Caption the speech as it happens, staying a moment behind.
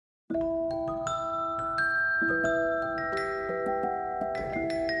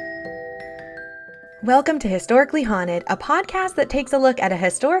Welcome to Historically Haunted, a podcast that takes a look at a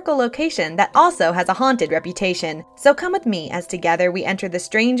historical location that also has a haunted reputation. So come with me as together we enter the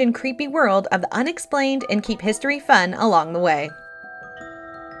strange and creepy world of the unexplained and keep history fun along the way.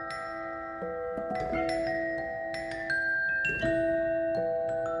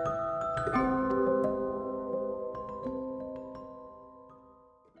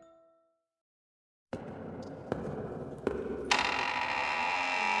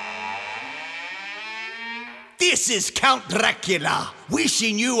 This is Count Dracula,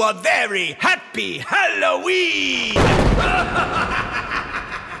 wishing you a very happy Halloween!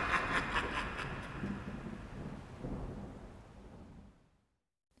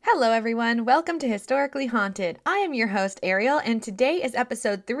 Hello everyone, welcome to Historically Haunted. I am your host Ariel, and today is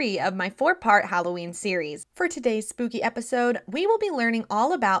episode 3 of my 4-part Halloween series. For today's spooky episode, we will be learning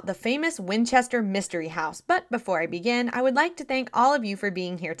all about the famous Winchester Mystery House. But before I begin, I would like to thank all of you for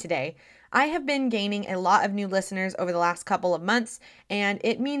being here today. I have been gaining a lot of new listeners over the last couple of months, and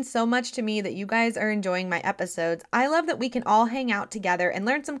it means so much to me that you guys are enjoying my episodes. I love that we can all hang out together and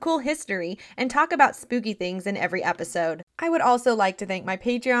learn some cool history and talk about spooky things in every episode. I would also like to thank my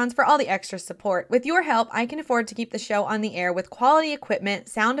Patreons for all the extra support. With your help, I can afford to keep the show on the air with quality equipment,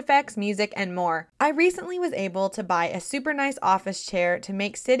 sound effects, music, and more. I recently was able to buy a super nice office chair to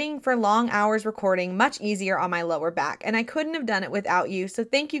make sitting for long hours recording much easier on my lower back, and I couldn't have done it without you, so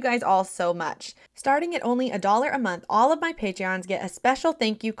thank you guys all so much. Starting at only $1 a month, all of my Patreons get a special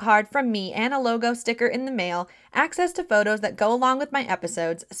thank you card from me and a logo sticker in the mail, access to photos that go along with my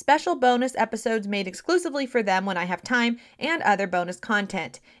episodes, special bonus episodes made exclusively for them when I have time, and other bonus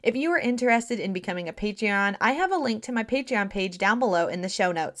content. If you are interested in becoming a Patreon, I have a link to my Patreon page down below in the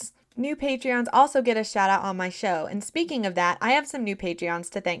show notes. New Patreons also get a shout out on my show, and speaking of that, I have some new Patreons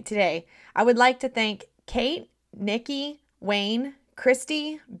to thank today. I would like to thank Kate, Nikki, Wayne,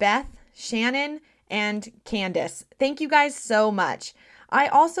 Christy, Beth, Shannon, and Candace. Thank you guys so much. I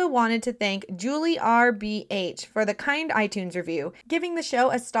also wanted to thank Julie RBH for the kind iTunes review. Giving the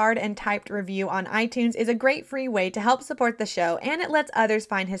show a starred and typed review on iTunes is a great free way to help support the show, and it lets others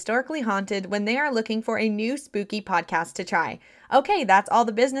find Historically Haunted when they are looking for a new spooky podcast to try. Okay, that's all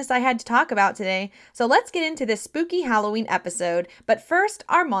the business I had to talk about today, so let's get into this spooky Halloween episode. But first,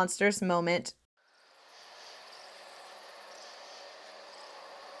 our monstrous moment.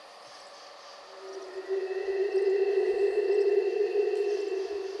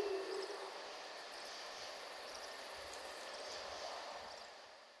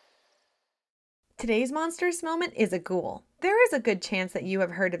 Today's monstrous moment is a ghoul. There is a good chance that you have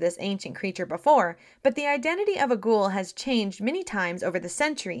heard of this ancient creature before, but the identity of a ghoul has changed many times over the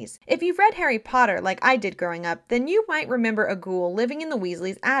centuries. If you've read Harry Potter like I did growing up, then you might remember a ghoul living in the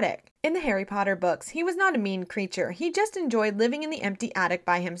Weasleys' attic. In the Harry Potter books, he was not a mean creature. He just enjoyed living in the empty attic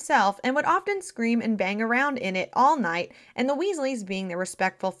by himself and would often scream and bang around in it all night, and the Weasleys, being the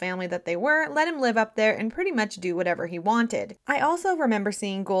respectful family that they were, let him live up there and pretty much do whatever he wanted. I also remember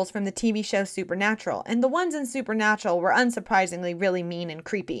seeing ghouls from the TV show Supernatural, and the ones in Supernatural were unsurprisingly really mean and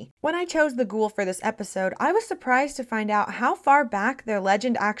creepy. When I chose the ghoul for this episode, I was surprised to find out how far back their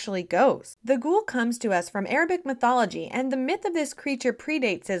legend actually goes. The ghoul comes to us from Arabic mythology, and the myth of this creature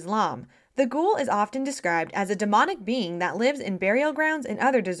predates Islam. The ghoul is often described as a demonic being that lives in burial grounds and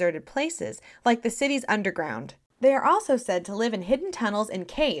other deserted places, like the city's underground. They are also said to live in hidden tunnels and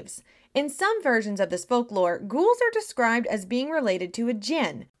caves. In some versions of this folklore, ghouls are described as being related to a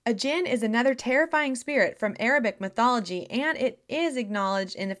jinn. A jinn is another terrifying spirit from Arabic mythology, and it is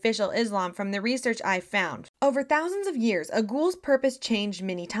acknowledged in official Islam from the research I've found. Over thousands of years, a ghoul's purpose changed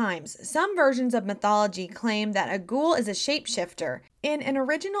many times. Some versions of mythology claim that a ghoul is a shapeshifter. In an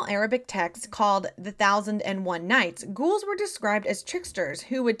original Arabic text called The 1001 Nights, ghouls were described as tricksters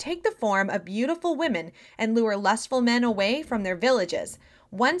who would take the form of beautiful women and lure lustful men away from their villages.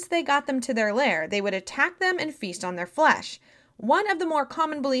 Once they got them to their lair, they would attack them and feast on their flesh. One of the more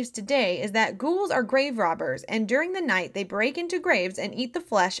common beliefs today is that ghouls are grave robbers, and during the night they break into graves and eat the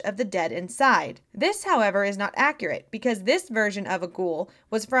flesh of the dead inside. This, however, is not accurate, because this version of a ghoul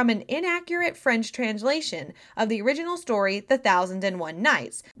was from an inaccurate French translation of the original story The 1001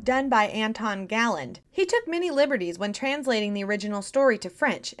 Nights, done by Anton Galland. He took many liberties when translating the original story to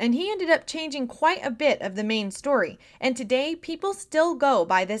French, and he ended up changing quite a bit of the main story, and today people still go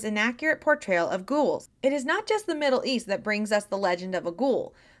by this inaccurate portrayal of ghouls. It is not just the Middle East that brings us the legend of a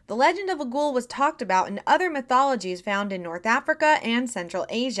ghoul. The legend of a ghoul was talked about in other mythologies found in North Africa and Central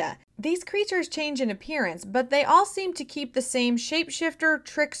Asia. These creatures change in appearance, but they all seem to keep the same shapeshifter,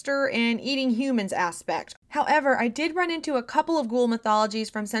 trickster, and eating humans aspect. However, I did run into a couple of ghoul mythologies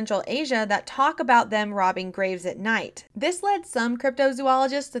from Central Asia that talk about them robbing graves at night. This led some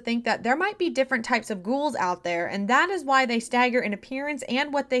cryptozoologists to think that there might be different types of ghouls out there, and that is why they stagger in appearance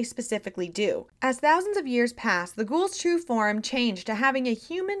and what they specifically do. As thousands of years pass, the ghoul's true form changed to having a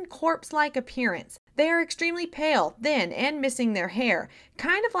human corpse-like appearance. They are extremely pale, thin, and missing their hair,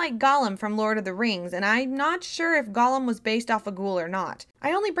 kind of like Gollum from Lord of the Rings, and I'm not sure if Gollum was based off a ghoul or not.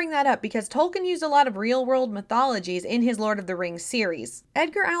 I only bring that up because Tolkien used a lot of real-world mythologies in his Lord of the Rings series.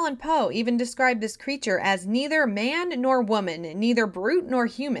 Edgar Allan Poe even described this creature as neither man nor woman, neither brute nor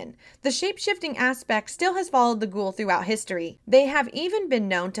human. The shape-shifting aspect still has followed the ghoul throughout history. They have even been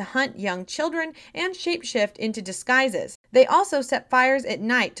known to hunt young children and shape-shift into disguises. They also set fires at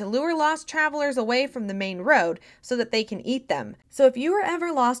night to lure lost travelers away from the main road so that they can eat them. So if you are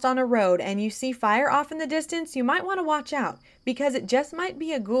ever lost on a road and you see fire off in the distance, you might want to watch out, because it just might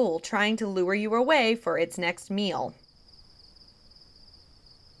be a ghoul trying to lure you away for its next meal.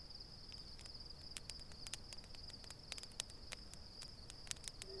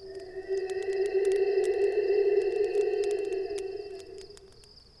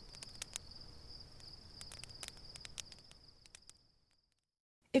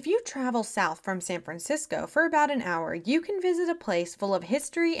 If you travel south from San Francisco for about an hour, you can visit a place full of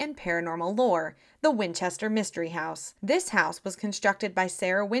history and paranormal lore, the Winchester Mystery House. This house was constructed by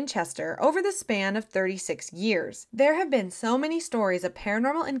Sarah Winchester over the span of 36 years. There have been so many stories of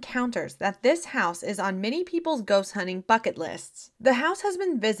paranormal encounters that this house is on many people's ghost hunting bucket lists. The house has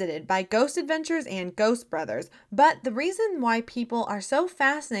been visited by Ghost Adventures and Ghost Brothers, but the reason why people are so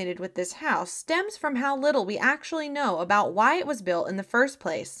fascinated with this house stems from how little we actually know about why it was built in the first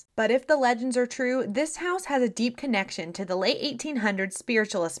place. But if the legends are true, this house has a deep connection to the late 1800s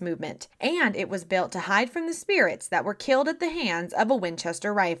spiritualist movement, and it was built to hide from the spirits that were killed at the hands of a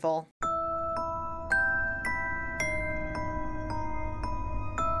Winchester rifle.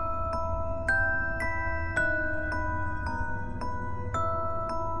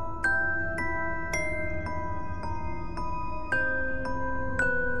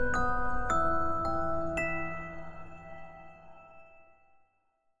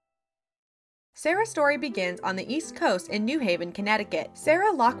 Sarah's story begins on the East Coast in New Haven, Connecticut.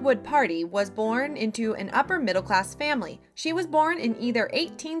 Sarah Lockwood Pardee was born into an upper middle-class family. She was born in either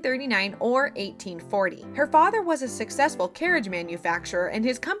 1839 or 1840. Her father was a successful carriage manufacturer, and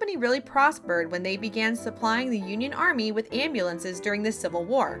his company really prospered when they began supplying the Union Army with ambulances during the Civil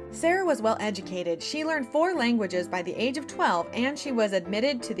War. Sarah was well educated. She learned 4 languages by the age of 12, and she was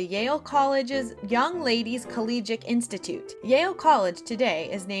admitted to the Yale College's Young Ladies Collegiate Institute. Yale College today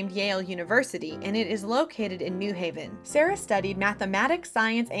is named Yale University, and it is located in New Haven. Sarah studied mathematics,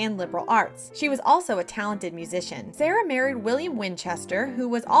 science, and liberal arts. She was also a talented musician. Sarah married William Winchester, who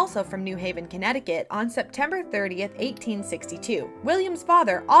was also from New Haven, Connecticut, on September 30th, 1862. William's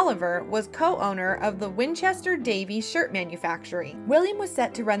father, Oliver, was co-owner of the Winchester Davies shirt manufacturing. William was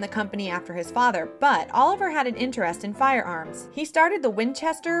set to run the company after his father, but Oliver had an interest in firearms. He started the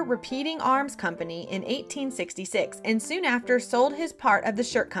Winchester Repeating Arms Company in 1866, and soon after sold his part of the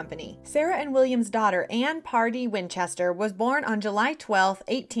shirt company. Sarah and William's daughter, Anne Pardee Winchester, was born on July 12,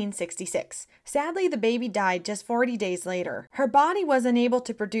 1866. Sadly, the baby died just 40 days later. Her body was unable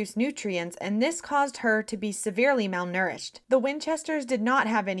to produce nutrients, and this caused her to be severely malnourished. The Winchesters did not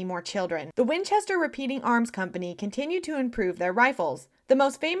have any more children. The Winchester Repeating Arms Company continued to improve their rifles. The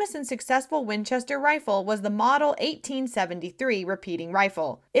most famous and successful Winchester rifle was the Model 1873 repeating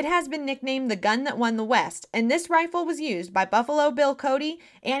rifle. It has been nicknamed the gun that won the West, and this rifle was used by Buffalo Bill Cody,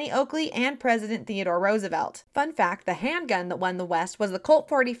 Annie Oakley, and President Theodore Roosevelt. Fun fact, the handgun that won the West was the Colt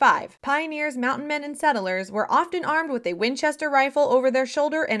 45. Pioneers, mountain men, and settlers were often armed with a Winchester rifle over their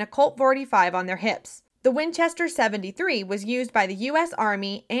shoulder and a Colt 45 on their hips. The Winchester 73 was used by the U.S.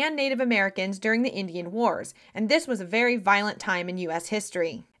 Army and Native Americans during the Indian Wars, and this was a very violent time in U.S.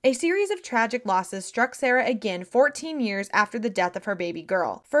 history. A series of tragic losses struck Sarah again 14 years after the death of her baby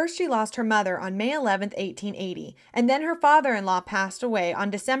girl. First, she lost her mother on May 11, 1880, and then her father-in-law passed away on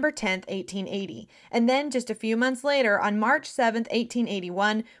December 10, 1880, and then just a few months later, on March 7,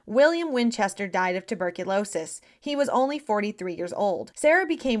 1881, William Winchester died of tuberculosis. He was only 43 years old. Sarah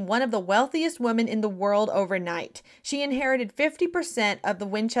became one of the wealthiest women in the world overnight. She inherited 50% of the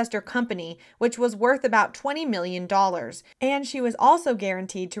Winchester Company, which was worth about $20 million, and she was also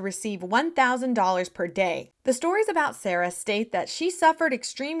guaranteed to receive $1,000 per day. The stories about Sarah state that she suffered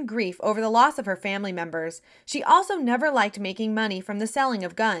extreme grief over the loss of her family members. She also never liked making money from the selling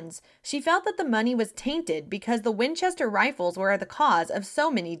of guns. She felt that the money was tainted because the Winchester rifles were the cause of so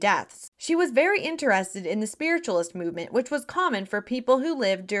many deaths. She was very interested in the spiritualist movement, which was common for people who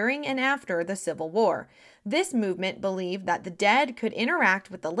lived during and after the Civil War. This movement believed that the dead could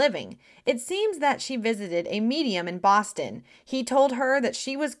interact with the living. It seems that she visited a medium in Boston. He told her that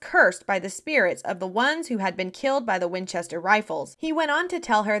she was cursed by the spirits of the ones who had been killed by the Winchester rifles. He went on to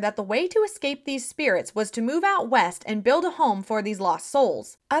tell her that the way to escape these spirits was to move out west and build a home for these lost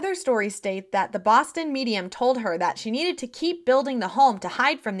souls. Other stories state that the Boston medium told her that she needed to keep building the home to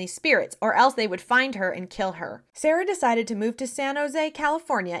hide from these spirits, or else they would find her and kill her. Sarah decided to move to San Jose,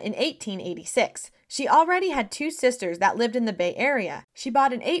 California in 1886. She already had 2 sisters that lived in the Bay Area. She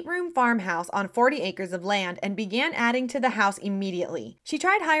bought an 8-room farmhouse on 40 acres of land and began adding to the house immediately. She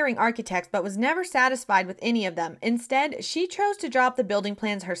tried hiring architects but was never satisfied with any of them. Instead, she chose to draw up the building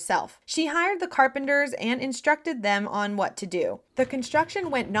plans herself. She hired the carpenters and instructed them on what to do. The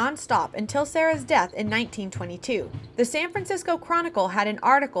construction went non-stop until Sarah's death in 1922. The San Francisco Chronicle had an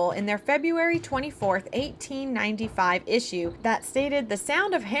article in their February 24, 1895 issue that stated, "The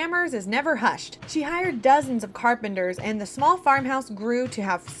sound of hammers is never hushed." She hired dozens of carpenters, and the small farmhouse grew to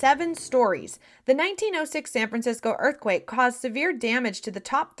have 7 stories. The 1906 San Francisco earthquake caused severe damage to the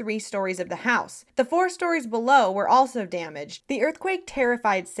top 3 stories of the house. The 4 stories below were also damaged. The earthquake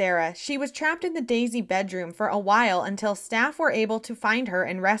terrified Sarah. She was trapped in the Daisy bedroom for a while until staff were able to find her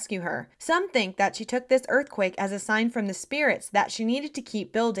and rescue her. Some think that she took this earthquake as a sign from the spirits that she needed to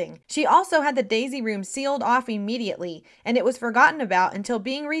keep building. She also had the Daisy room sealed off immediately, and it was forgotten about until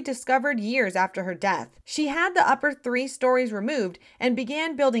being rediscovered years after her death. She had the upper 3 stories removed and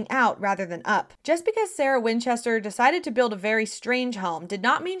began building out rather than up. Just because Sarah Winchester decided to build a very strange home did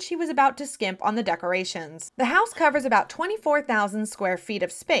not mean she was about to skimp on the decorations. The house covers about 24,000 square feet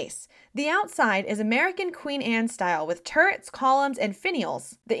of space. The outside is American Queen Anne style with turrets, columns, and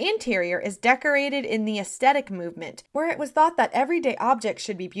finials. The interior is decorated in the aesthetic movement, where it was thought that everyday objects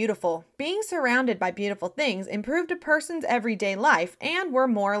should be beautiful. Being surrounded by beautiful things improved a person's everyday life and were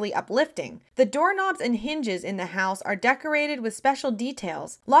morally uplifting. The doorknobs and hinges in the house are decorated with special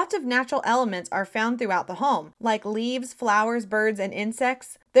details. Lots of natural elements are found throughout the home, like leaves, flowers, birds, and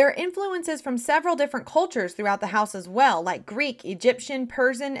insects. There are influences from several different cultures throughout the house as well, like Greek, Egyptian,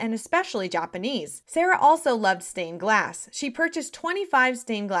 Persian, and especially Japanese. Sarah also loved stained glass. She purchased 25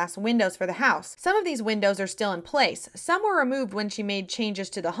 stained glass windows for the house. Some of these windows are still in place. Some were removed when she made changes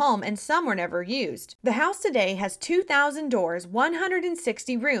to the home, and some were never used. The house today has 2,000 doors,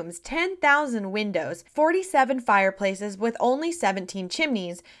 160 rooms, 10,000 windows, 47 fireplaces with only 17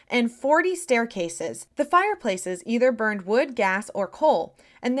 chimneys, and 40 staircases. The fireplaces either burned wood, gas, or coal,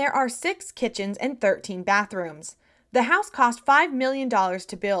 and there are 6 kitchens and 13 bathrooms. The house cost $5 million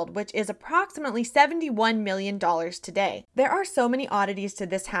to build, which is approximately $71 million today. There are so many oddities to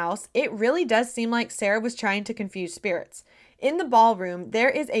this house, it really does seem like Sarah was trying to confuse spirits. In the ballroom, there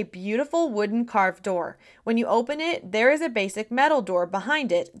is a beautiful wooden carved door. When you open it, there is a basic metal door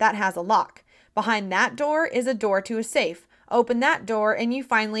behind it that has a lock. Behind that door is a door to a safe. Open that door and you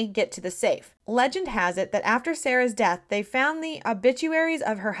finally get to the safe. Legend has it that after Sarah's death, they found the obituaries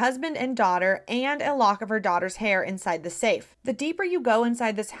of her husband and daughter and a lock of her daughter's hair inside the safe. The deeper you go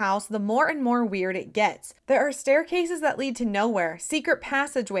inside this house, the more and more weird it gets. There are staircases that lead to nowhere, secret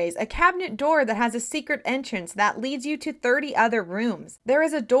passageways, a cabinet door that has a secret entrance that leads you to 30 other rooms. There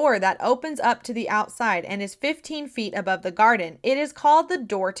is a door that opens up to the outside and is 15 feet above the garden. It is called the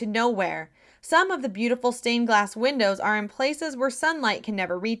Door to Nowhere. Some of the beautiful stained glass windows are in places where sunlight can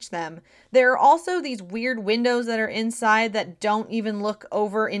never reach them. There are also these weird windows that are inside that don't even look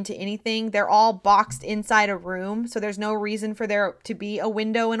over into anything. They're all boxed inside a room, so there's no reason for there to be a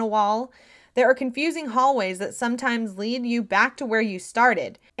window in a wall. There are confusing hallways that sometimes lead you back to where you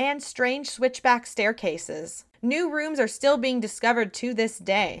started, and strange switchback staircases. New rooms are still being discovered to this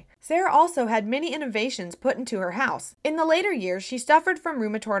day. Sarah also had many innovations put into her house. In the later years, she suffered from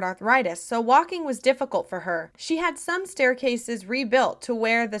rheumatoid arthritis, so walking was difficult for her. She had some staircases rebuilt to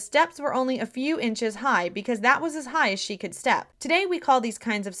where the steps were only a few inches high because that was as high as she could step. Today, we call these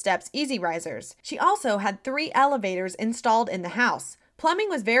kinds of steps easy risers. She also had 3 elevators installed in the house. Plumbing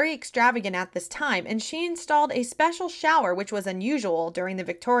was very extravagant at this time, and she installed a special shower, which was unusual during the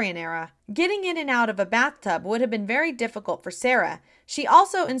Victorian era. Getting in and out of a bathtub would have been very difficult for Sarah. She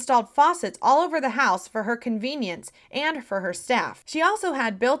also installed faucets all over the house for her convenience and for her staff. She also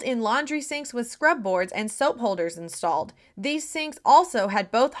had built-in laundry sinks with scrub boards and soap holders installed. These sinks also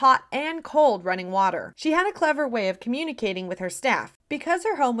had both hot and cold running water. She had a clever way of communicating with her staff. Because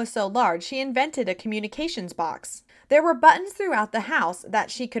her home was so large, she invented a communications box. There were buttons throughout the house that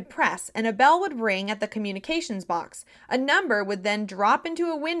she could press, and a bell would ring at the communications box. A number would then drop into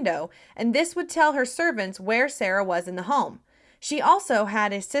a window, and this would tell her servants where Sarah was in the home. She also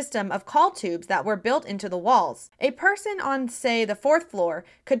had a system of call tubes that were built into the walls. A person on, say, the 4th floor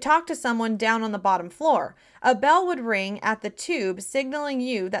could talk to someone down on the bottom floor. A bell would ring at the tube signaling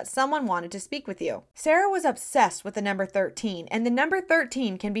you that someone wanted to speak with you. Sarah was obsessed with the number 13, and the number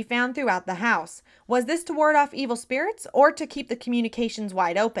 13 can be found throughout the house. Was this to ward off evil spirits or to keep the communications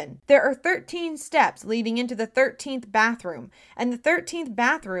wide open? There are 13 steps leading into the 13th bathroom, and the 13th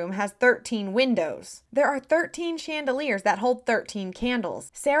bathroom has 13 windows. There are 13 chandeliers that hold 13 candles.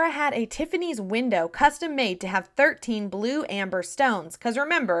 Sarah had a Tiffany's window custom made to have 13 blue amber stones, because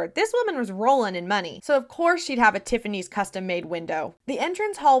remember, this woman was rolling in money, so of course she'd have a Tiffany's custom made window. The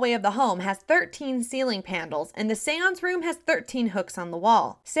entrance hallway of the home has 13 ceiling panels, and the seance room has 13 hooks on the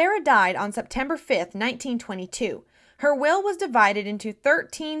wall. Sarah died on September 5th, 1922. Her will was divided into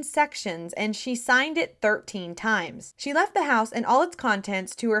 13 sections, and she signed it 13 times. She left the house and all its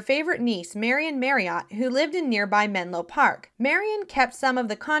contents to her favorite niece, Marion Marriott, who lived in nearby Menlo Park. Marion kept some of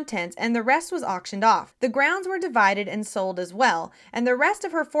the contents, and the rest was auctioned off. The grounds were divided and sold as well, and the rest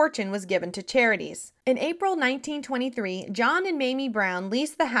of her fortune was given to charities. In April 1923, John and Mamie Brown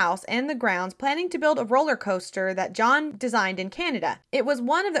leased the house and the grounds, planning to build a roller coaster that John designed in Canada. It was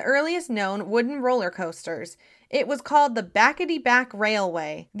one of the earliest known wooden roller coasters. It was called the Backety Back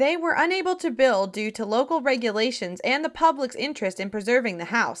Railway. They were unable to build due to local regulations and the public's interest in preserving the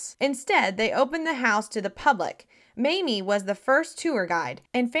house. Instead, they opened the house to the public. Mamie was the first tour guide,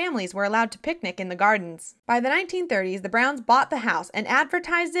 and families were allowed to picnic in the gardens. By the 1930s, the Browns bought the house and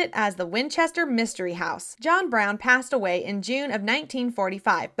advertised it as the Winchester Mystery House. John Brown passed away in June of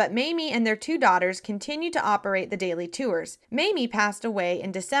 1945, but Mamie and their 2 daughters continued to operate the daily tours. Mamie passed away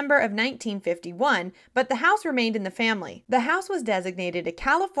in December of 1951, but the house remained in the family. The house was designated a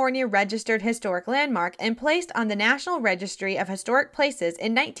California Registered Historic Landmark and placed on the National Registry of Historic Places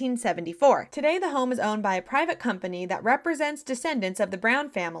in 1974. Today, the home is owned by a private company that represents descendants of the Brown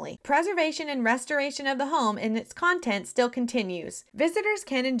family. Preservation and restoration of the home and its contents still continues. Visitors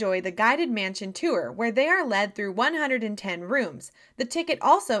can enjoy the guided mansion tour, where they are led through 110 rooms. The ticket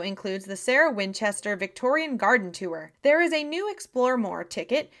also includes the Sarah Winchester Victorian Garden Tour. There is a new Explore More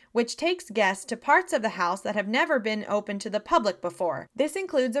ticket, which takes guests to parts of the house that have never been open to the public before. This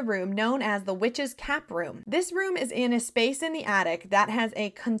includes a room known as the Witch's Cap Room. This room is in a space in the attic that has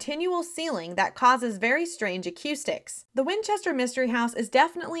a continual ceiling that causes very strange acoustics. The Winchester Mystery House is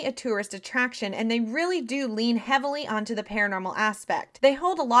definitely a tourist attraction, and they really do lean heavily onto the paranormal aspect. They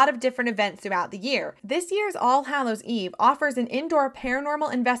hold a lot of different events throughout the year. This year's All Hallows Eve offers an indoor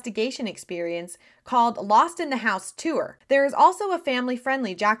paranormal investigation experience called Lost in the House Tour. There is also a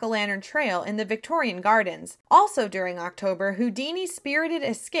family-friendly jack-o'-lantern trail in the Victorian Gardens. Also during October, Houdini's Spirited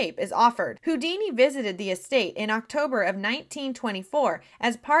Escape is offered. Houdini visited the estate in October of 1924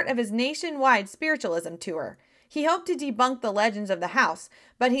 as part of his nationwide spiritualism tour. He hoped to debunk the legends of the house,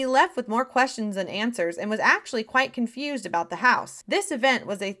 but he left with more questions than answers and was actually quite confused about the house. This event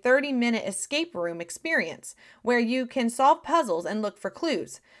was a 30-minute escape room experience where you can solve puzzles and look for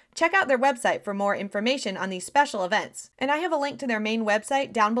clues. Check out their website for more information on these special events, and I have a link to their main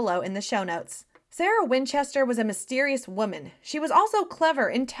website down below in the show notes. Sarah Winchester was a mysterious woman. She was also clever,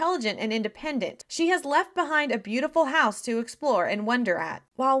 intelligent, and independent. She has left behind a beautiful house to explore and wonder at.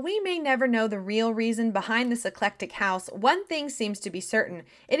 While we may never know the real reason behind this eclectic house, one thing seems to be certain.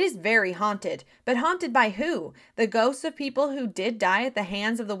 It is very haunted. But haunted by who? The ghosts of people who did die at the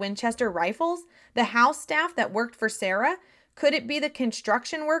hands of the Winchester Rifles? The house staff that worked for Sarah? Could it be the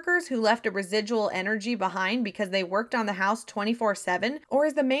construction workers who left a residual energy behind because they worked on the house 24/7? Or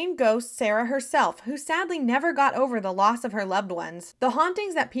is the main ghost Sarah herself, who sadly never got over the loss of her loved ones? The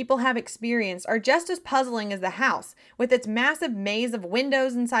hauntings that people have experienced are just as puzzling as the house, with its massive maze of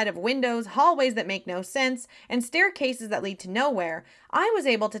windows inside of windows, hallways that make no sense, and staircases that lead to nowhere. I was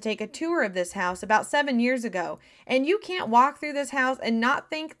able to take a tour of this house about 7 years ago, and you can't walk through this house and not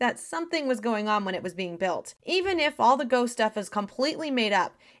think that something was going on when it was being built. Even if all the ghost stuff is completely made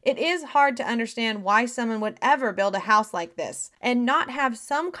up, it is hard to understand why someone would ever build a house like this and not have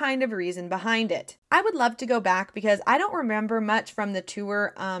some kind of reason behind it. I would love to go back because I don't remember much from the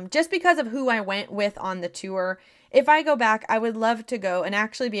tour, just because of who I went with on the tour. If I go back, I would love to go and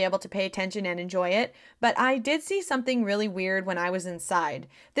actually be able to pay attention and enjoy it, but I did see something really weird when I was inside.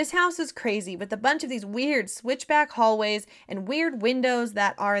 This house is crazy with a bunch of these weird switchback hallways and weird windows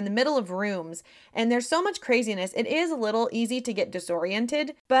that are in the middle of rooms, and there's so much craziness, it is a little easy to get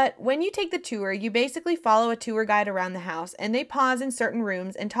disoriented, but when you take the tour, you basically follow a tour guide around the house, and they pause in certain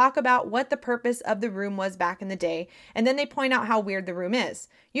rooms and talk about what the purpose of the room was back in the day, and then they point out how weird the room is.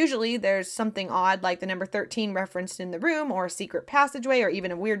 Usually there's something odd like the number 13 reference referenced in the room, or a secret passageway, or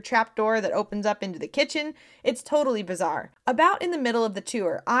even a weird trapdoor that opens up into the kitchen. It's totally bizarre. About in the middle of the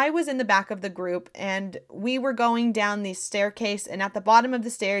tour, I was in the back of the group, and we were going down the staircase, and at the bottom of the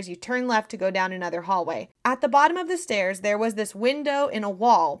stairs, you turn left to go down another hallway. At the bottom of the stairs, there was this window in a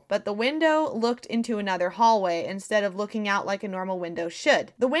wall, but the window looked into another hallway instead of looking out like a normal window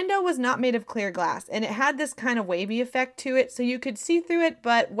should. The window was not made of clear glass, and it had this kind of wavy effect to it, so you could see through it,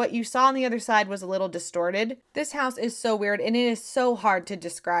 but what you saw on the other side was a little distorted. This house is so weird, and it is so hard to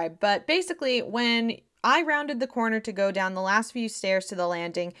describe, but basically, when I rounded the corner to go down the last few stairs to the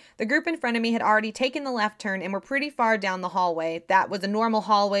landing, the group in front of me had already taken the left turn and were pretty far down the hallway. That was a normal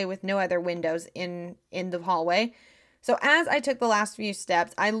hallway with no other windows in the hallway. So as I took the last few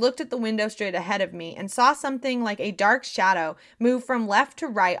steps, I looked at the window straight ahead of me and saw something like a dark shadow move from left to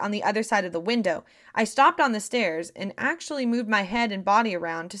right on the other side of the window. I stopped on the stairs and actually moved my head and body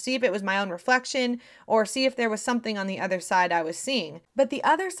around to see if it was my own reflection or see if there was something on the other side I was seeing. But the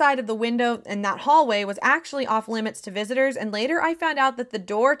other side of the window and that hallway was actually off limits to visitors, and later I found out that the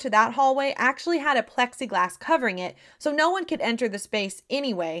door to that hallway actually had a plexiglass covering it, so no one could enter the space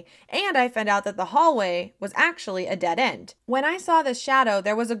anyway, and I found out that the hallway was actually a dead end. When I saw this shadow,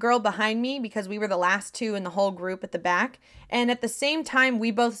 there was a girl behind me because we were the last two in the whole group at the back, and at the same time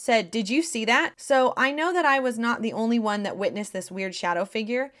we both said, "Did you see that?" So I know that I was not the only one that witnessed this weird shadow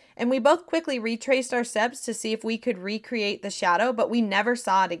figure, and we both quickly retraced our steps to see if we could recreate the shadow, but we never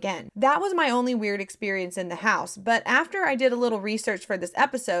saw it again. That was my only weird experience in the house, but after I did a little research for this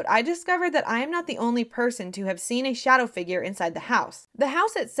episode, I discovered that I am not the only person to have seen a shadow figure inside the house. The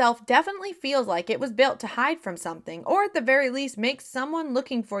house itself definitely feels like it was built to hide from something, or at the very least make someone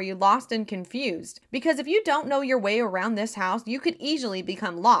looking for you lost and confused, because if you don't know your way around this house, you could easily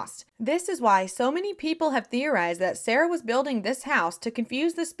become lost. This is why so many people have theorized that Sarah was building this house to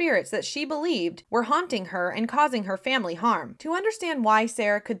confuse the spirits that she believed were haunting her and causing her family harm. To understand why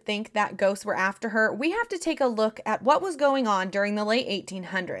Sarah could think that ghosts were after her, we have to take a look at what was going on during the late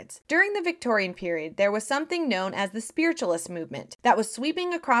 1800s. During the Victorian period, there was something known as the spiritualist movement that was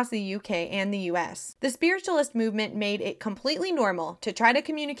sweeping across the UK and the US. The spiritualist movement made it completely normal to try to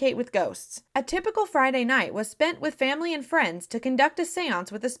communicate with ghosts. A typical Friday night was spent with family and friends to conduct a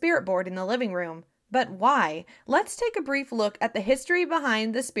seance with a spirit board in the living room. But why? Let's take a brief look at the history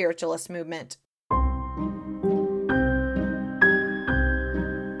behind the spiritualist movement.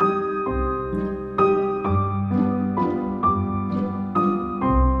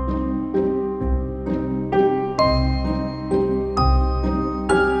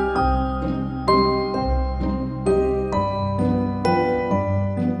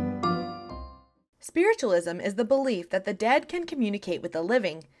 Spiritualism is the belief that the dead can communicate with the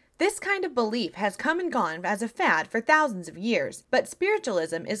living. This kind of belief has come and gone as a fad for thousands of years, but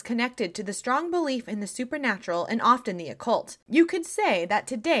spiritualism is connected to the strong belief in the supernatural and often the occult. You could say that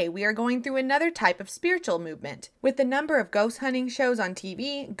today we are going through another type of spiritual movement, with the number of ghost hunting shows on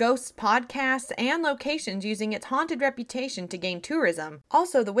TV, ghost podcasts, and locations using its haunted reputation to gain tourism.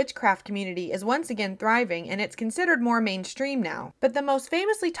 Also, the witchcraft community is once again thriving, and it's considered more mainstream now. But the most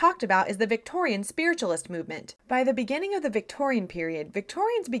famously talked about is the Victorian spiritualist movement. By the beginning of the Victorian period,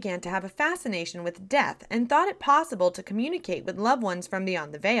 Victorians began to have a fascination with death and thought it possible to communicate with loved ones from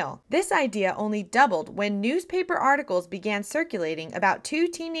beyond the veil. This idea only doubled when newspaper articles began circulating about two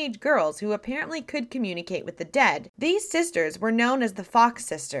teenage girls who apparently could communicate with the dead. These sisters were known as the Fox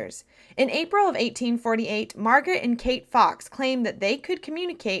sisters. In April of 1848, Margaret and Kate Fox claimed that they could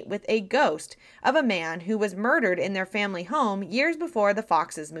communicate with a ghost of a man who was murdered in their family home years before the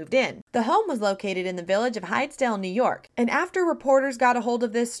Foxes moved in. The home was located in the village of Hydesdale, New York, and after reporters got a hold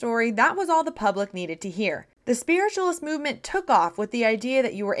of this story, that was all the public needed to hear. The spiritualist movement took off with the idea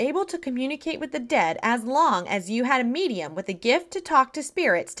that you were able to communicate with the dead as long as you had a medium with a gift to talk to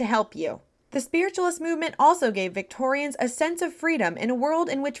spirits to help you. The spiritualist movement also gave Victorians a sense of freedom in a world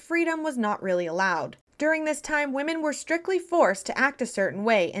in which freedom was not really allowed. During this time, women were strictly forced to act a certain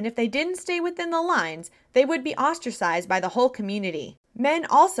way, and if they didn't stay within the lines, they would be ostracized by the whole community. Men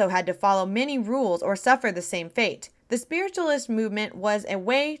also had to follow many rules or suffer the same fate. The spiritualist movement was a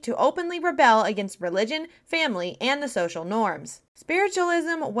way to openly rebel against religion, family, and the social norms.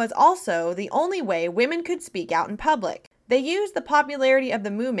 Spiritualism was also the only way women could speak out in public. They used the popularity of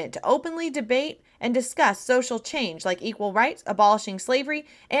the movement to openly debate and discuss social change like equal rights, abolishing slavery,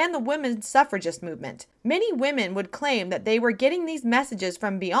 and the women's suffragist movement. Many women would claim that they were getting these messages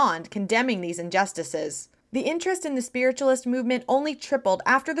from beyond, condemning these injustices. The interest in the spiritualist movement only tripled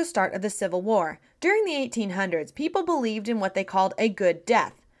after the start of the Civil War. During the 1800s, people believed in what they called a good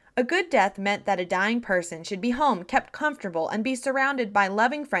death. A good death meant that a dying person should be home, kept comfortable, and be surrounded by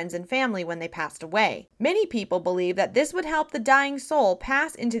loving friends and family when they passed away. Many people believed that this would help the dying soul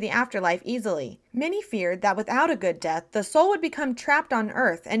pass into the afterlife easily. Many feared that without a good death, the soul would become trapped on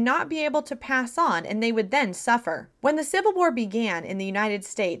earth and not be able to pass on, and they would then suffer. When the Civil War began in the United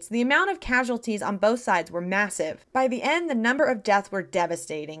States, the amount of casualties on both sides were massive. By the end, the number of deaths were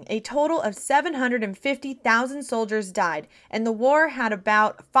devastating. A total of 750,000 soldiers died, and the war had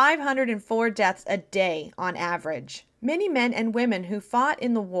about 504 deaths a day on average. Many men and women who fought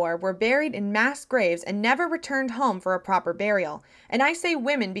in the war were buried in mass graves and never returned home for a proper burial. And I say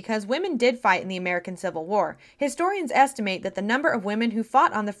women because women did fight in the American Civil War. Historians estimate that the number of women who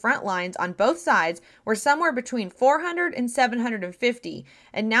fought on the front lines on both sides were somewhere between 400 and 750,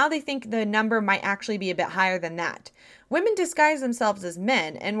 and now they think the number might actually be a bit higher than that. Women disguised themselves as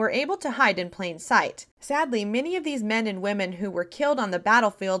men and were able to hide in plain sight. Sadly, many of these men and women who were killed on the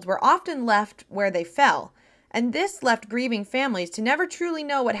battlefields were often left where they fell. And this left grieving families to never truly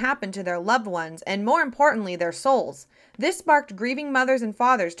know what happened to their loved ones, and more importantly, their souls. This sparked grieving mothers and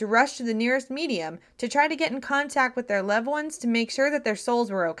fathers to rush to the nearest medium to try to get in contact with their loved ones to make sure that their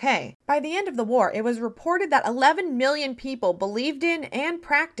souls were okay. By the end of the war, it was reported that 11 million people believed in and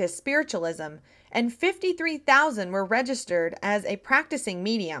practiced spiritualism, and 53,000 were registered as a practicing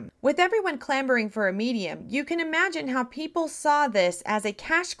medium. With everyone clamoring for a medium, you can imagine how people saw this as a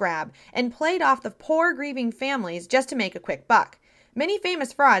cash grab and played off the poor grieving families just to make a quick buck. Many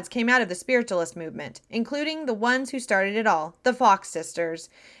famous frauds came out of the spiritualist movement, including the ones who started it all, the Fox sisters.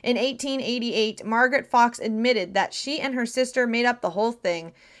 In 1888, Margaret Fox admitted that she and her sister made up the whole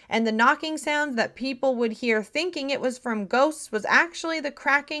thing, and the knocking sounds that people would hear thinking it was from ghosts was actually the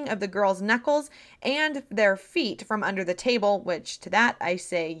cracking of the girls' knuckles and their feet from under the table, which to that I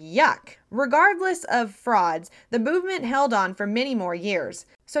say yuck. Regardless of frauds, the movement held on for many more years.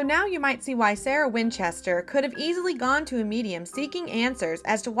 So now you might see why Sarah Winchester could have easily gone to a medium seeking answers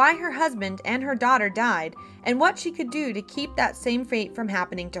as to why her husband and her daughter died and what she could do to keep that same fate from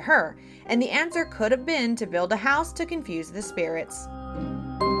happening to her. And the answer could have been to build a house to confuse the spirits.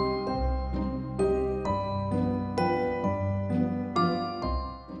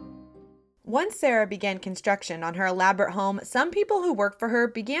 Once Sarah began construction on her elaborate home, some people who worked for her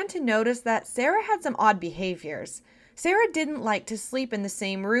began to notice that Sarah had some odd behaviors. Sarah didn't like to sleep in the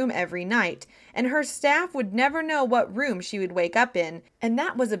same room every night, and her staff would never know what room she would wake up in, and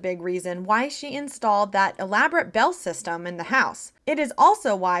that was a big reason why she installed that elaborate bell system in the house. It is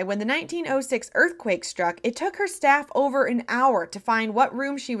also why when the 1906 earthquake struck, it took her staff over an hour to find what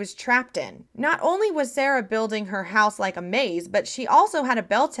room she was trapped in. Not only was Sarah building her house like a maze, but she also had a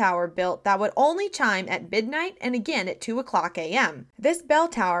bell tower built that would only chime at midnight and again at 2 o'clock a.m. This bell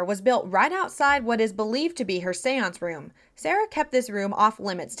tower was built right outside what is believed to be her seance room. Sarah kept this room off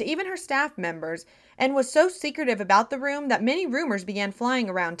limits to even her staff members and was so secretive about the room that many rumors began flying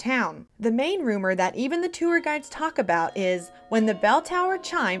around town. The main rumor that even the tour guides talk about is when the bell tower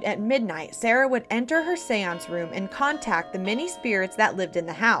chimed at midnight, Sarah would enter her seance room and contact the many spirits that lived in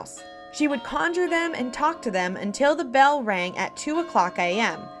the house. She would conjure them and talk to them until the bell rang at 2 o'clock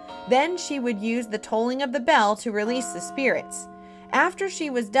a.m. Then she would use the tolling of the bell to release the spirits. After she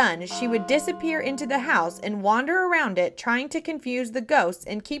was done, she would disappear into the house and wander around it, trying to confuse the ghosts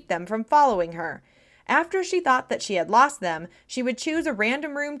and keep them from following her. After she thought that she had lost them, she would choose a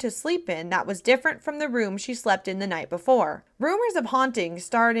random room to sleep in that was different from the room she slept in the night before. Rumors of hauntings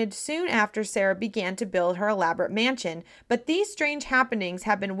started soon after Sarah began to build her elaborate mansion, but these strange happenings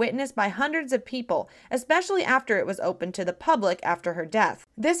have been witnessed by hundreds of people, especially after it was opened to the public after her death.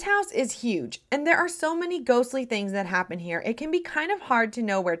 This house is huge, and there are so many ghostly things that happen here, it can be kind of hard to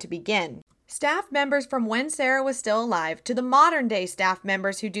know where to begin. Staff members from when Sarah was still alive to the modern day staff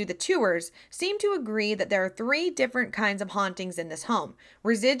members who do the tours seem to agree that there are 3 different kinds of hauntings in this home: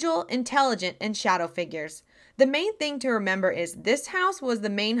 residual, intelligent, and shadow figures. The main thing to remember is this house was the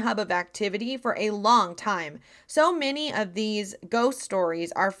main hub of activity for a long time. So many of these ghost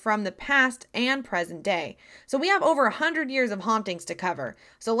stories are from the past and present day. So we have over 100 years of hauntings to cover.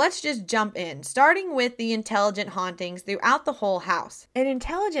 So let's just jump in, starting with the intelligent hauntings throughout the whole house. An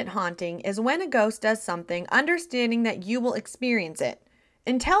intelligent haunting is when a ghost does something understanding that you will experience it.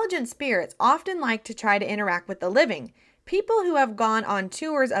 Intelligent spirits often like to try to interact with the living. People who have gone on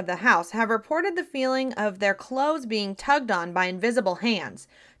tours of the house have reported the feeling of their clothes being tugged on by invisible hands.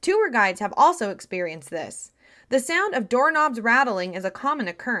 Tour guides have also experienced this. The sound of doorknobs rattling is a common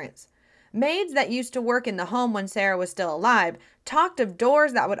occurrence. Maids that used to work in the home when Sarah was still alive talked of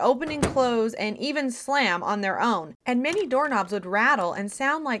doors that would open and close and even slam on their own, and many doorknobs would rattle and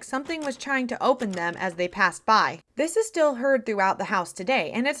sound like something was trying to open them as they passed by. This is still heard throughout the house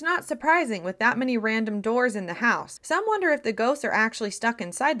today, and it's not surprising with that many random doors in the house. Some wonder if the ghosts are actually stuck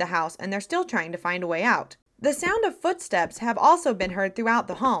inside the house and they're still trying to find a way out. The sound of footsteps have also been heard throughout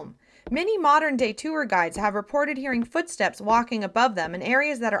the home. Many modern-day tour guides have reported hearing footsteps walking above them in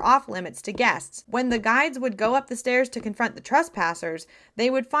areas that are off-limits to guests. When the guides would go up the stairs to confront the trespassers, they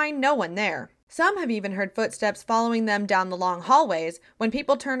would find no one there. Some have even heard footsteps following them down the long hallways. When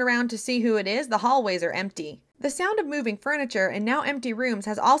people turn around to see who it is, the hallways are empty. The sound of moving furniture in now empty rooms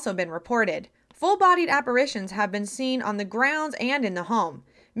has also been reported. Full-bodied apparitions have been seen on the grounds and in the home.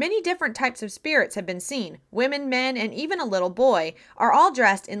 Many different types of spirits have been seen. Women, men, and even a little boy are all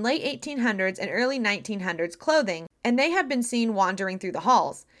dressed in late 1800s and early 1900s clothing, and they have been seen wandering through the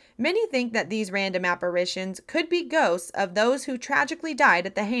halls. Many think that these random apparitions could be ghosts of those who tragically died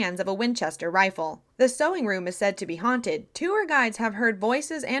at the hands of a Winchester rifle. The sewing room is said to be haunted. Tour guides have heard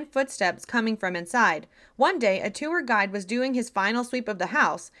voices and footsteps coming from inside. One day, a tour guide was doing his final sweep of the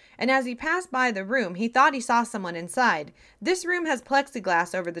house, and as he passed by the room, he thought he saw someone inside. This room has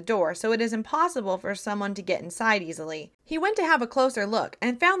plexiglass over the door, so it is impossible for someone to get inside easily. He went to have a closer look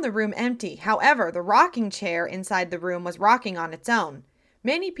and found the room empty. However, the rocking chair inside the room was rocking on its own.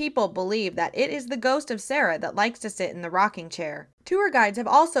 Many people believe that it is the ghost of Sarah that likes to sit in the rocking chair. Tour guides have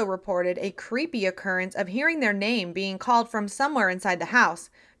also reported a creepy occurrence of hearing their name being called from somewhere inside the house.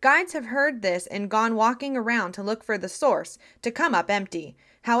 Guides have heard this and gone walking around to look for the source, to come up empty.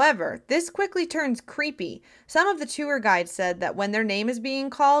 However, this quickly turns creepy. Some of the tour guides said that when their name is being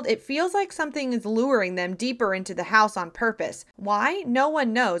called, it feels like something is luring them deeper into the house on purpose. Why? No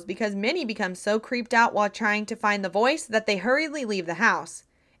one knows, because many become so creeped out while trying to find the voice that they hurriedly leave the house.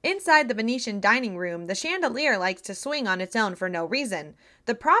 Inside the Venetian dining room, the chandelier likes to swing on its own for no reason.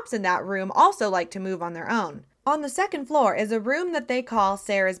 The props in that room also like to move on their own. On the second floor is a room that they call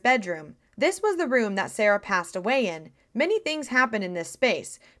Sarah's bedroom. This was the room that Sarah passed away in. Many things happen in this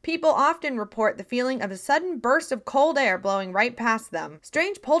space. People often report the feeling of a sudden burst of cold air blowing right past them.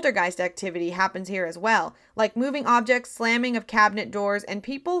 Strange poltergeist activity happens here as well, like moving objects, slamming of cabinet doors, and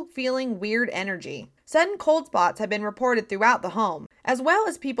people feeling weird energy. Sudden cold spots have been reported throughout the home, as well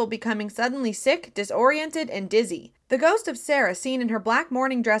as people becoming suddenly sick, disoriented, and dizzy. The ghost of Sarah, seen in her black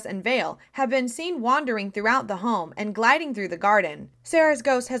mourning dress and veil, have been seen wandering throughout the home and gliding through the garden. Sarah's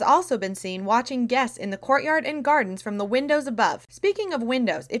ghost has also been seen watching guests in the courtyard and gardens from the windows above. Speaking of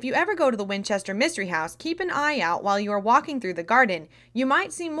windows, if you ever go to the Winchester Mystery House, keep an eye out while you are walking through the garden. You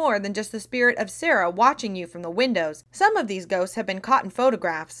might see more than just the spirit of Sarah watching you from the windows. Some of these ghosts have been caught in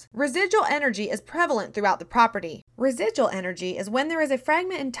photographs. Residual energy is prevalent throughout the property. Residual energy is when there is a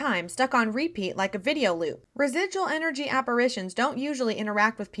fragment in time stuck on repeat like a video loop. Residual energy apparitions don't usually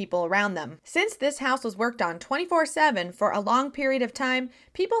interact with people around them. Since this house was worked on 24/7 for a long period of time,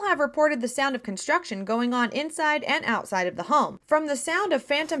 people have reported the sound of construction going on inside and outside of the home. From the sound of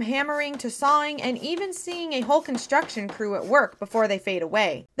phantom hammering to sawing, and even seeing a whole construction crew at work before they fade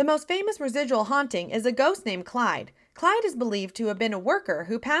away. The most famous residual haunting is a ghost named Clyde. Clyde is believed to have been a worker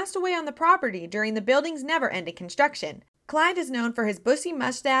who passed away on the property during the building's never-ending construction. Clyde is known for his bushy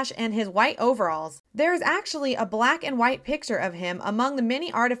mustache and his white overalls. There is actually a black and white picture of him among the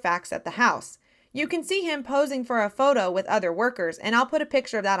many artifacts at the house. You can see him posing for a photo with other workers, and I'll put a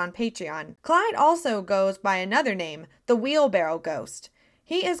picture of that on Patreon. Clyde also goes by another name, the Wheelbarrow Ghost.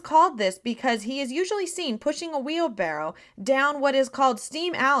 He is called this because he is usually seen pushing a wheelbarrow down what is called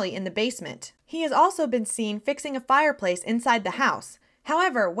Steam Alley in the basement. He has also been seen fixing a fireplace inside the house.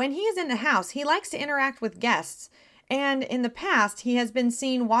 However, when he is in the house, he likes to interact with guests, and in the past, he has been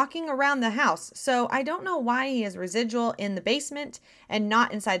seen walking around the house, so I don't know why he is residual in the basement and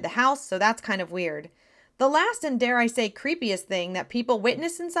not inside the house, so that's kind of weird. The last and dare I say creepiest thing that people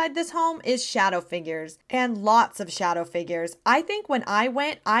witness inside this home is shadow figures, and lots of shadow figures. I think when I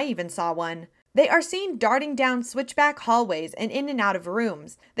went, I even saw one. They are seen darting down switchback hallways and in and out of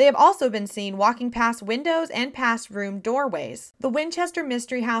rooms. They have also been seen walking past windows and past room doorways. The Winchester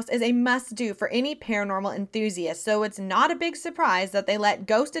Mystery House is a must-do for any paranormal enthusiast, so it's not a big surprise that they let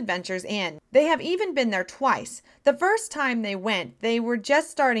ghost adventures in. They have even been there twice. The first time they went, they were just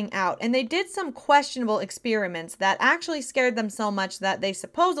starting out, and they did some questionable experiments that actually scared them so much that they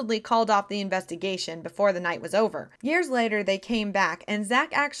supposedly called off the investigation before the night was over. Years later, they came back, and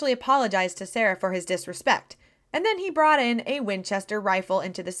Zach actually apologized to Sarah for his disrespect. And then he brought in a Winchester rifle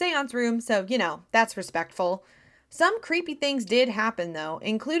into the seance room, so, that's respectful. Some creepy things did happen, though,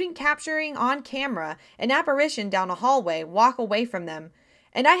 including capturing on camera an apparition down a hallway walk away from them.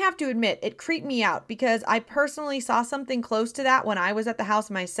 And I have to admit, it creeped me out because I personally saw something close to that when I was at the house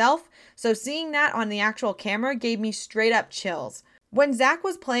myself, so seeing that on the actual camera gave me straight up chills. When Zach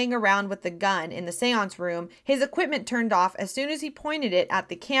was playing around with the gun in the seance room, his equipment turned off as soon as he pointed it at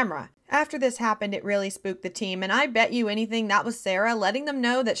the camera. After this happened, it really spooked the team, and I bet you anything that was Sarah letting them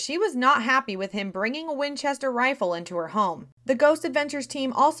know that she was not happy with him bringing a Winchester rifle into her home. The Ghost Adventures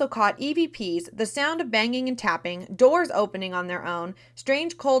team also caught EVPs, the sound of banging and tapping, doors opening on their own,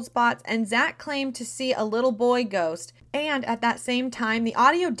 strange cold spots, and Zach claimed to see a little boy ghost. And at that same time, the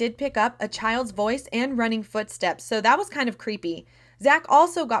audio did pick up a child's voice and running footsteps, so that was kind of creepy. Zach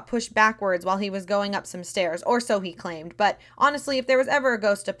also got pushed backwards while he was going up some stairs, or so he claimed. But honestly, if there was ever a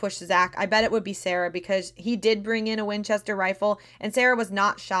ghost to push Zach, I bet it would be Sarah, because he did bring in a Winchester rifle, and Sarah was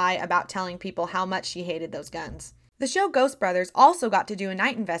not shy about telling people how much she hated those guns. The show Ghost Brothers also got to do a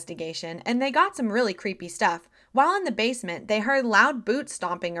night investigation, and they got some really creepy stuff. While in the basement, they heard loud boots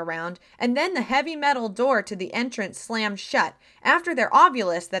stomping around, and then the heavy metal door to the entrance slammed shut after their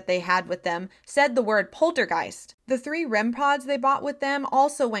Ovilus that they had with them said the word poltergeist. The 3 REM pods they bought with them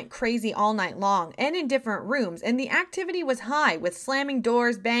also went crazy all night long and in different rooms, and the activity was high with slamming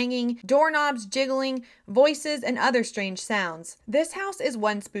doors, banging, doorknobs jiggling, voices, and other strange sounds. This house is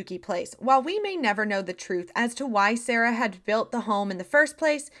one spooky place. While we may never know the truth as to why Sarah had built the home in the first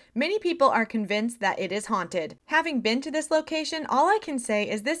place, many people are convinced that it is haunted. Having been to this location, all I can say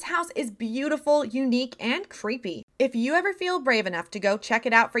is this house is beautiful, unique, and creepy. If you ever feel brave enough to go check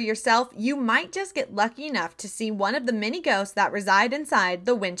it out for yourself, you might just get lucky enough to see one of the many ghosts that reside inside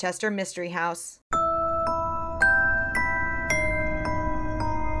the Winchester Mystery House.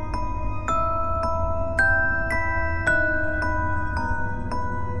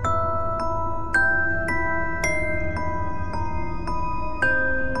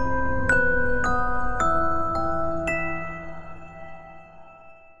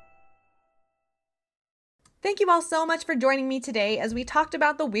 Thank you all so much for joining me today as we talked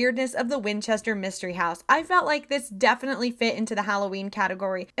about the weirdness of the Winchester Mystery House. I felt like this definitely fit into the Halloween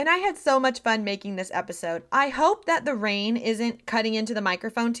category, and I had so much fun making this episode. I hope that the rain isn't cutting into the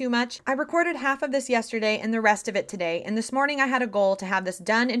microphone too much. I recorded half of this yesterday and the rest of it today, and this morning I had a goal to have this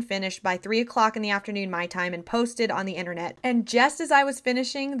done and finished by 3 o'clock in the afternoon my time and posted on the internet. And just as I was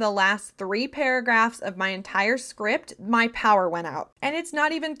finishing the last 3 paragraphs of my entire script, my power went out. And it's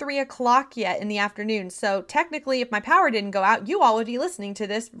not even 3 o'clock yet in the afternoon, so technically, if my power didn't go out, you all would be listening to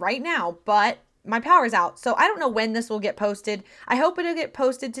this right now, but my power's out, so I don't know when this will get posted. I hope it'll get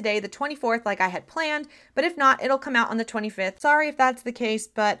posted today, the 24th, like I had planned, but if not, it'll come out on the 25th. Sorry if that's the case,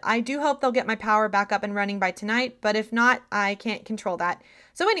 but I do hope they'll get my power back up and running by tonight, but if not, I can't control that.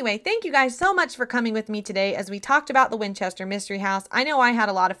 So anyway, thank you guys so much for coming with me today as we talked about the Winchester Mystery House. I know I had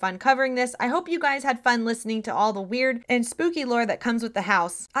a lot of fun covering this. I hope you guys had fun listening to all the weird and spooky lore that comes with the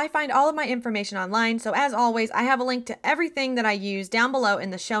house. I find all of my information online, so as always, I have a link to everything that I use down below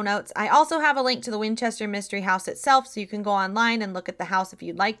in the show notes. I also have a link to the Winchester Mystery House itself, so you can go online and look at the house if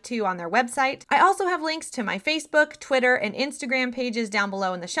you'd like to on their website. I also have links to my Facebook, Twitter, and Instagram pages down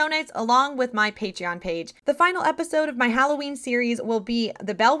below in the show notes, along with my Patreon page. The final episode of my Halloween series will be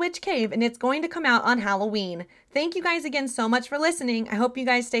The Bell Witch Cave, and it's going to come out on Halloween. Thank you guys again so much for listening. I hope you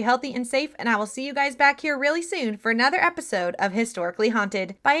guys stay healthy and safe, and I will see you guys back here really soon for another episode of Historically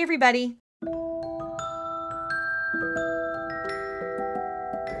Haunted. Bye, everybody.